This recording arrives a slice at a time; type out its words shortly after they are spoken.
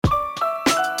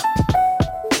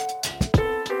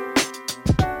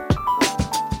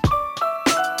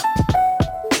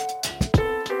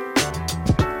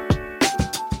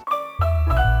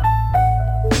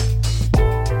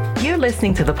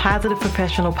listening to the Positive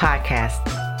Professional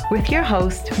Podcast with your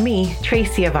host, me,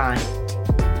 Tracy Yvonne.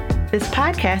 This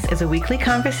podcast is a weekly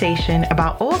conversation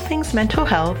about all things mental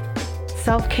health,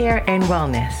 self-care, and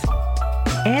wellness.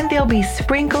 And there'll be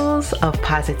sprinkles of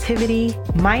positivity,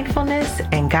 mindfulness,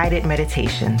 and guided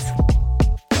meditations.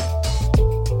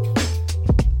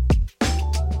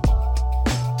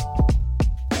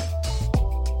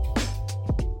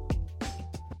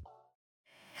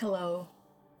 Hello,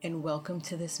 and welcome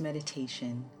to this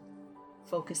meditation,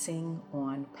 focusing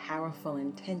on powerful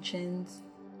intentions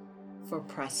for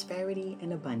prosperity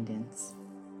and abundance.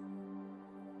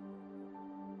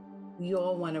 We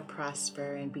all want to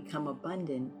prosper and become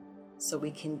abundant so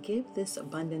we can give this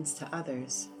abundance to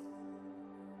others.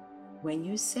 When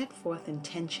you set forth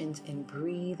intentions and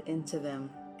breathe into them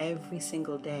every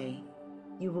single day,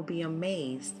 you will be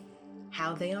amazed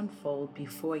how they unfold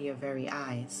before your very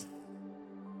eyes.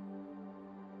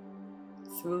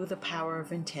 Through the power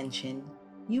of intention,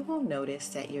 you will notice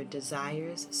that your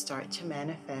desires start to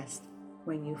manifest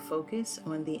when you focus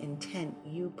on the intent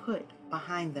you put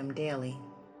behind them daily.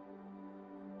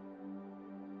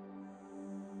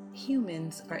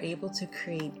 Humans are able to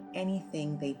create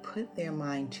anything they put their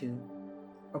mind to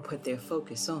or put their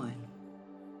focus on.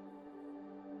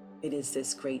 It is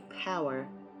this great power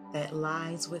that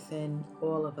lies within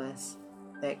all of us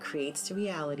that creates the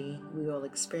reality we all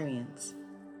experience.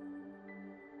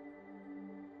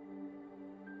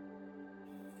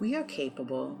 We are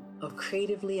capable of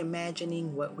creatively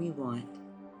imagining what we want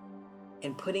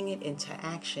and putting it into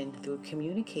action through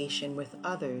communication with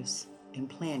others and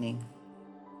planning.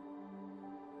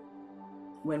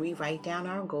 When we write down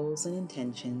our goals and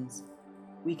intentions,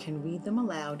 we can read them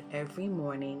aloud every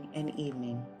morning and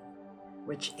evening,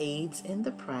 which aids in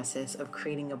the process of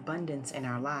creating abundance in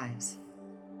our lives.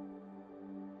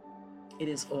 It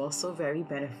is also very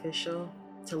beneficial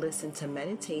to listen to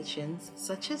meditations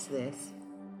such as this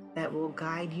that will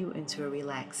guide you into a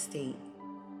relaxed state.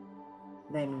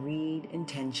 Then read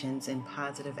intentions and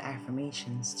positive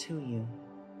affirmations to you.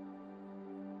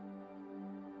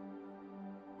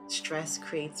 Stress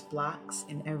creates blocks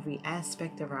in every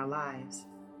aspect of our lives,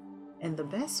 and the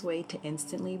best way to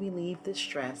instantly relieve the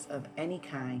stress of any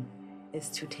kind is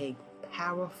to take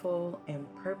powerful and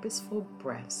purposeful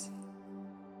breaths,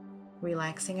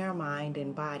 relaxing our mind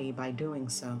and body by doing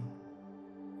so.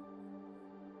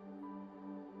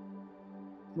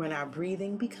 When our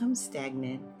breathing becomes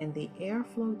stagnant and the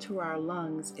airflow to our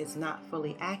lungs is not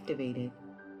fully activated,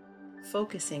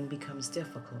 focusing becomes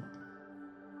difficult.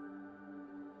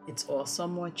 It's also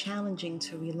more challenging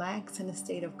to relax in a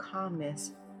state of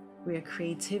calmness where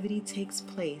creativity takes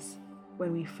place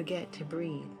when we forget to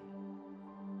breathe.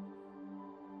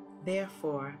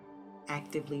 Therefore,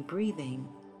 actively breathing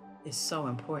is so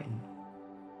important.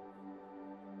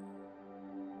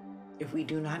 If we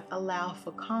do not allow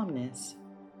for calmness,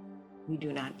 we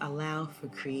do not allow for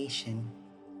creation.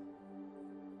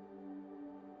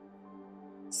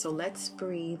 So let's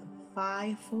breathe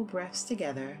 5 full breaths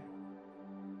together,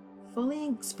 fully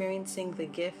experiencing the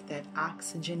gift that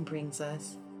oxygen brings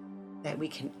us that we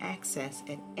can access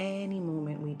at any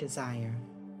moment we desire.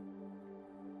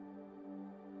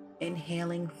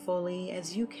 Inhaling fully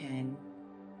as you can,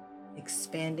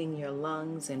 expanding your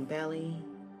lungs and belly,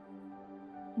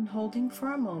 and holding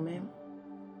for a moment.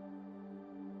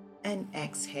 And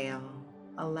exhale,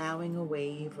 allowing a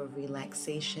wave of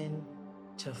relaxation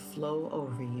to flow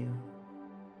over you.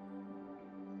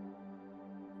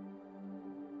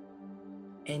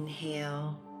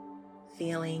 Inhale,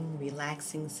 feeling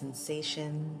relaxing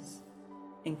sensations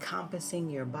encompassing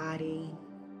your body,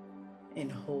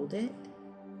 and hold it.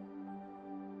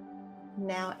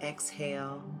 Now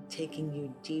exhale, taking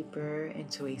you deeper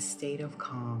into a state of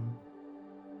calm.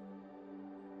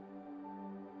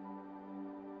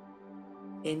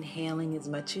 Inhaling as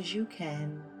much as you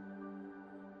can,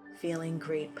 feeling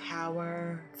great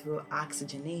power through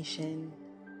oxygenation.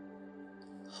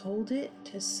 Hold it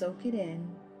to soak it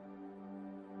in.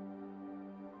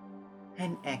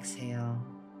 And exhale,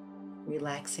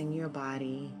 relaxing your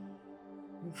body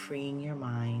and freeing your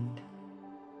mind.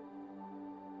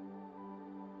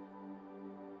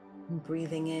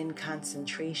 Breathing in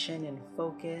concentration and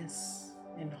focus,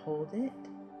 and hold it.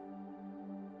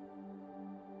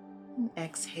 And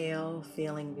exhale,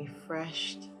 feeling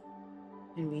refreshed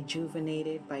and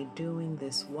rejuvenated by doing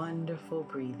this wonderful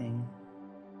breathing.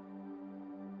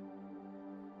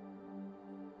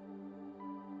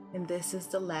 And this is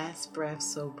the last breath,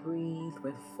 so breathe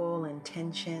with full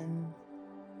intention.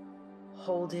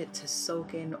 Hold it to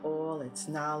soak in all its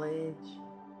knowledge.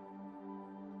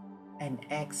 And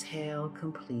exhale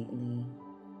completely.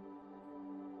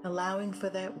 allowing for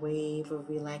that wave of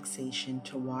relaxation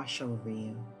to wash over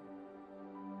you.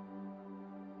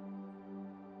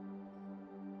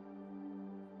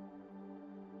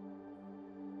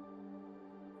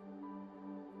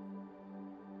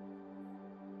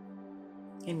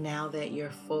 And now that you're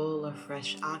full of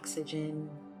fresh oxygen,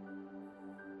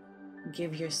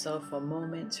 give yourself a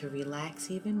moment to relax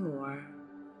even more.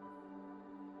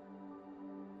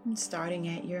 And starting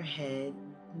at your head,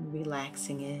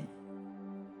 relaxing it.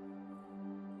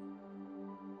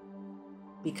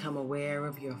 Become aware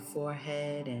of your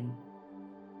forehead and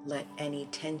let any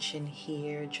tension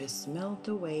here just melt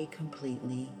away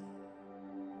completely.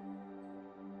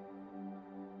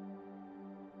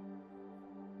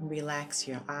 Relax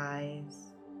your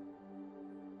eyes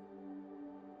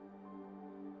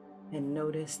and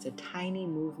notice the tiny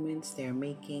movements they're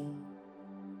making.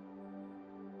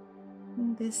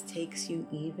 And this takes you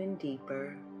even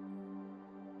deeper.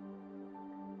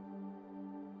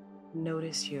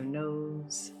 Notice your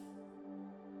nose,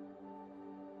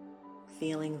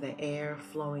 feeling the air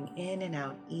flowing in and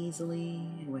out easily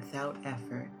and without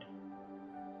effort.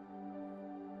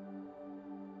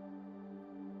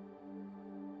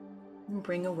 And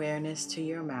bring awareness to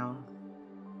your mouth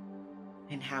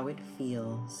and how it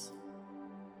feels.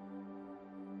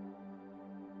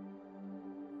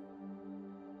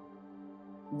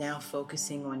 Now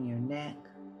focusing on your neck,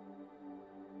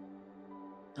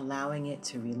 allowing it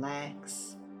to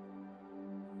relax.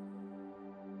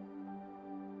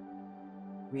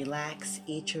 Relax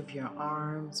each of your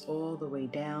arms all the way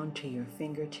down to your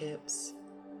fingertips.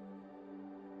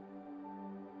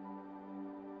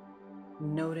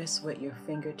 Notice what your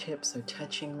fingertips are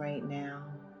touching right now.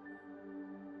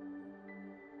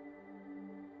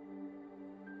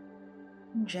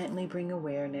 Gently bring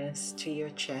awareness to your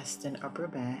chest and upper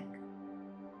back,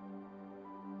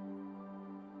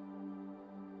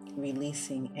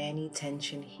 releasing any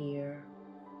tension here.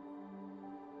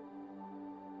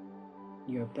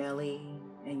 Your belly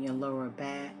and your lower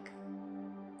back,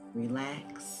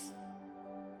 relax.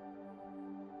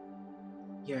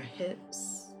 Your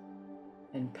hips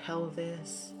and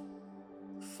pelvis,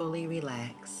 fully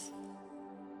relax.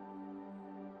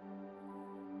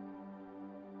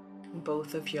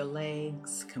 Both of your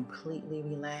legs completely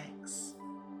relax,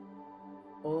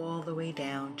 all the way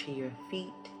down to your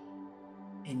feet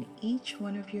and each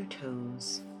one of your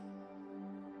toes.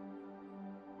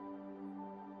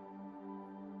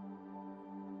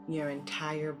 Your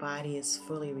entire body is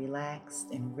fully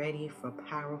relaxed and ready for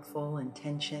powerful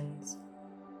intentions,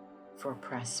 for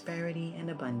prosperity and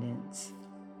abundance.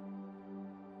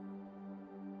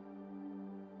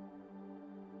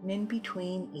 And in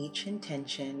between each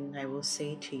intention, I will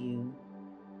say to you,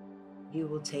 you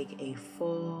will take a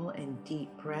full and deep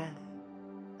breath,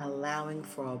 allowing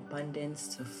for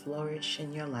abundance to flourish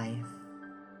in your life.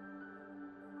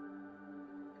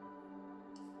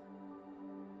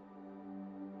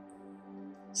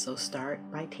 So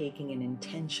start by taking an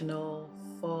intentional,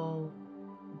 full,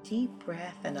 deep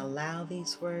breath and allow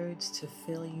these words to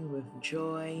fill you with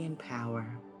joy and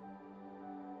power.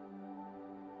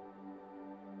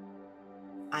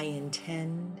 I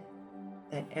intend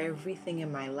that everything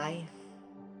in my life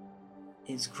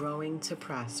is growing to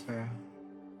prosper.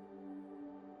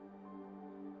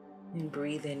 And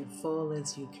breathe in full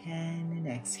as you can and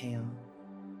exhale.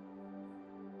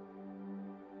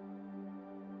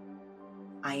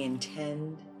 I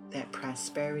intend that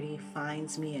prosperity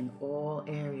finds me in all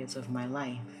areas of my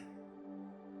life.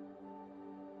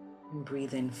 And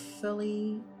breathe in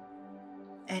fully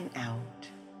and out.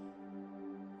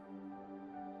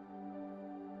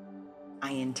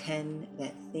 I intend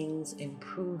that things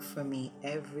improve for me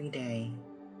every day.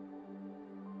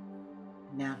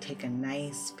 Now take a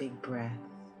nice big breath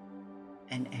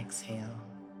and exhale.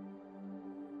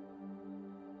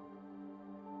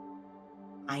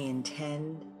 I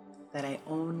intend that I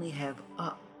only have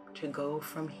up to go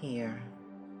from here.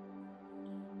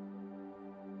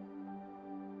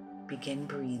 Begin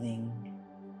breathing.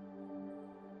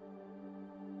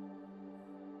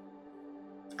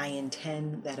 I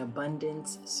intend that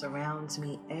abundance surrounds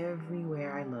me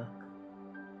everywhere I look.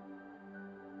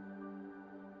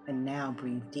 And now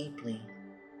breathe deeply.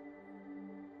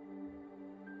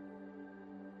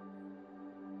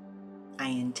 I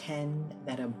intend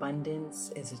that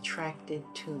abundance is attracted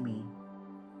to me.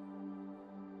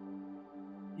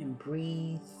 And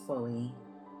breathe fully.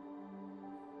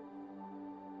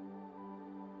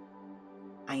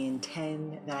 I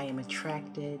intend that I am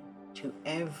attracted to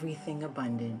everything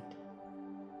abundant.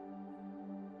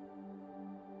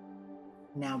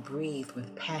 Now breathe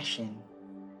with passion.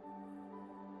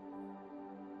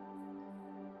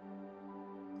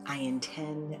 I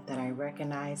intend that I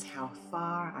recognize how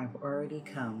far I've already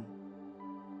come.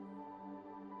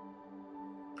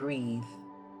 Breathe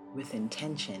with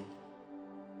intention.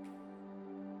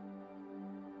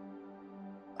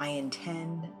 I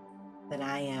intend that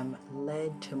I am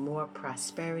led to more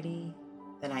prosperity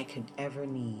than I could ever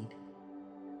need.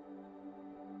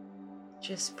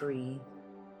 Just breathe.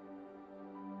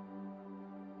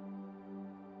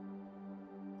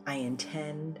 I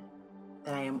intend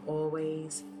that I am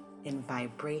always in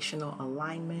vibrational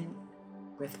alignment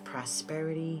with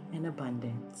prosperity and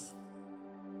abundance.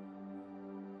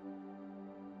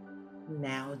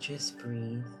 Now just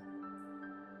breathe.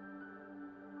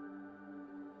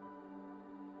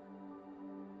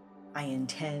 I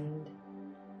intend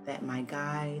that my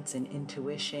guides and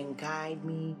intuition guide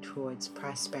me towards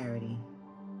prosperity.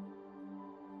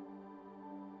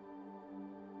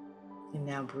 And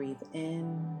now breathe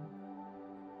in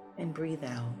and breathe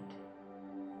out.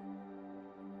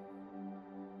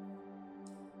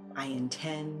 I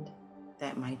intend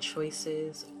that my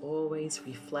choices always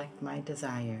reflect my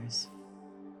desires.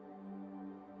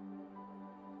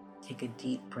 Take a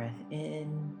deep breath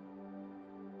in,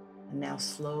 and now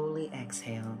slowly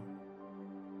exhale.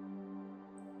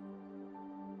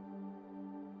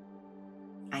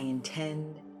 I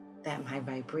intend that my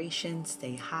vibrations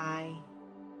stay high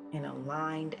and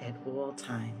aligned at all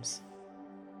times.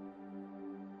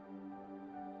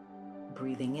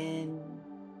 Breathing in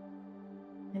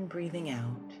and breathing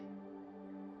out.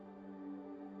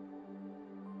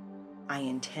 I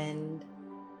intend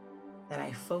that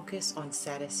I focus on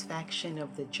satisfaction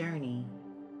of the journey,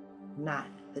 not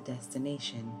the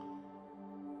destination.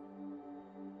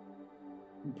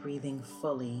 Breathing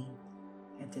fully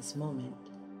at this moment.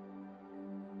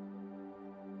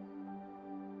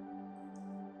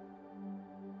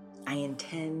 I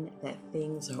intend that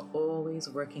things are always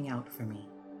working out for me.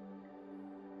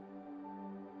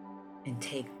 And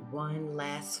take one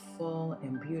last full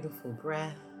and beautiful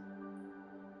breath.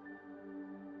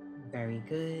 Very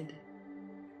good.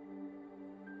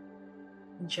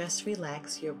 Just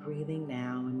relax your breathing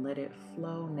now and let it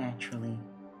flow naturally.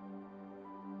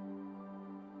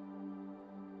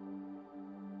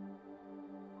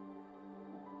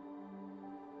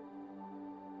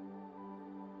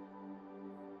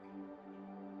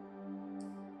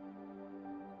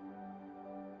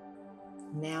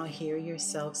 Now hear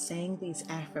yourself saying these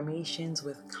affirmations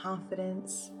with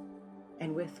confidence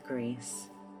and with grace,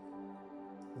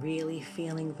 really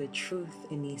feeling the truth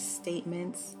in these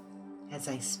statements as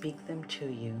I speak them to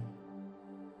you.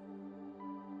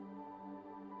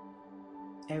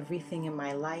 Everything in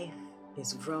my life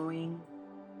is growing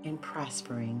and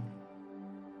prospering.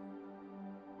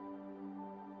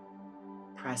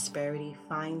 Prosperity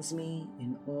finds me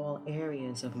in all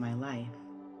areas of my life.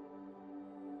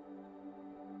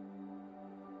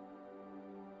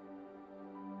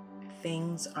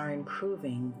 Things are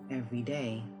improving every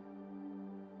day.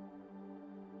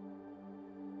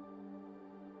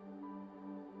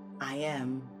 I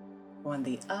am on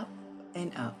the up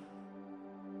and up.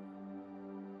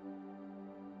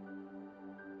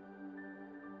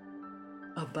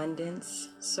 Abundance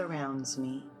surrounds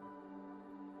me.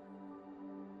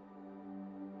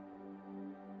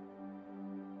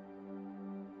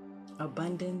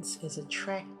 Abundance is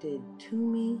attracted to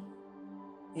me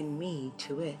and me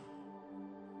to it.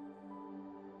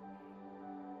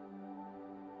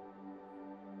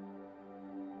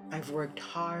 I've worked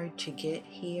hard to get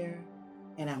here,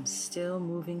 and I'm still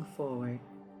moving forward.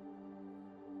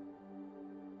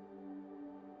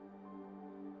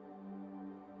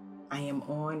 I am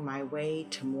on my way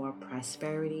to more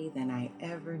prosperity than I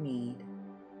ever need.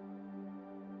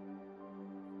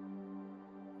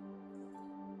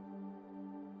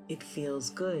 It feels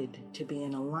good to be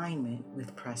in alignment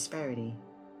with prosperity.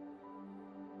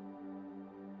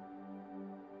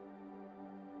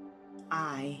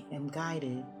 I am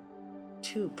guided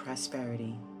to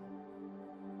prosperity.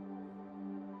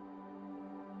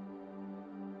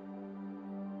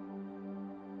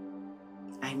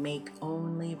 I make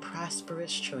only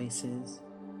prosperous choices.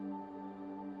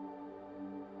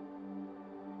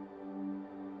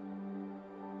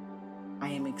 I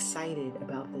am excited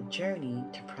about the journey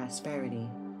to prosperity.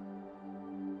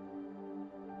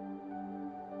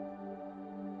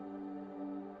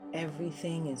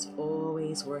 Everything is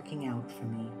always working out for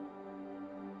me.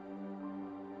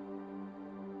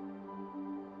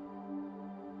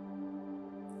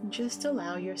 Just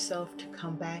allow yourself to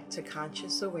come back to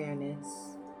conscious awareness,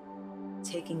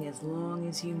 taking as long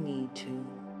as you need to.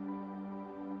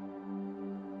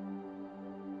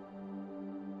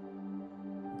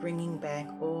 Bringing back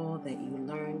all that you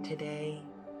learned today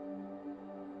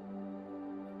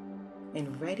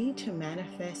and ready to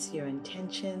manifest your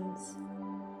intentions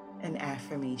and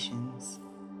affirmations.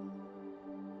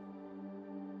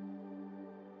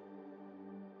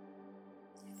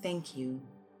 Thank you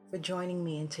for joining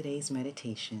me in today's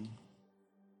meditation.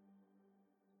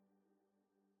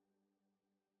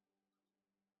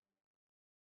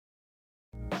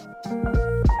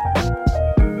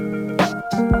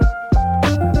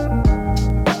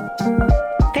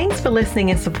 Thanks for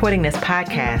listening and supporting this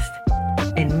podcast.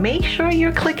 And make sure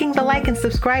you're clicking the like and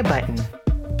subscribe button.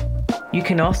 You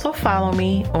can also follow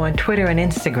me on Twitter and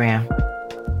Instagram.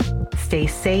 Stay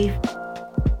safe,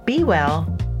 be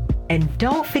well, and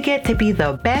don't forget to be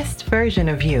the best version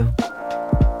of you.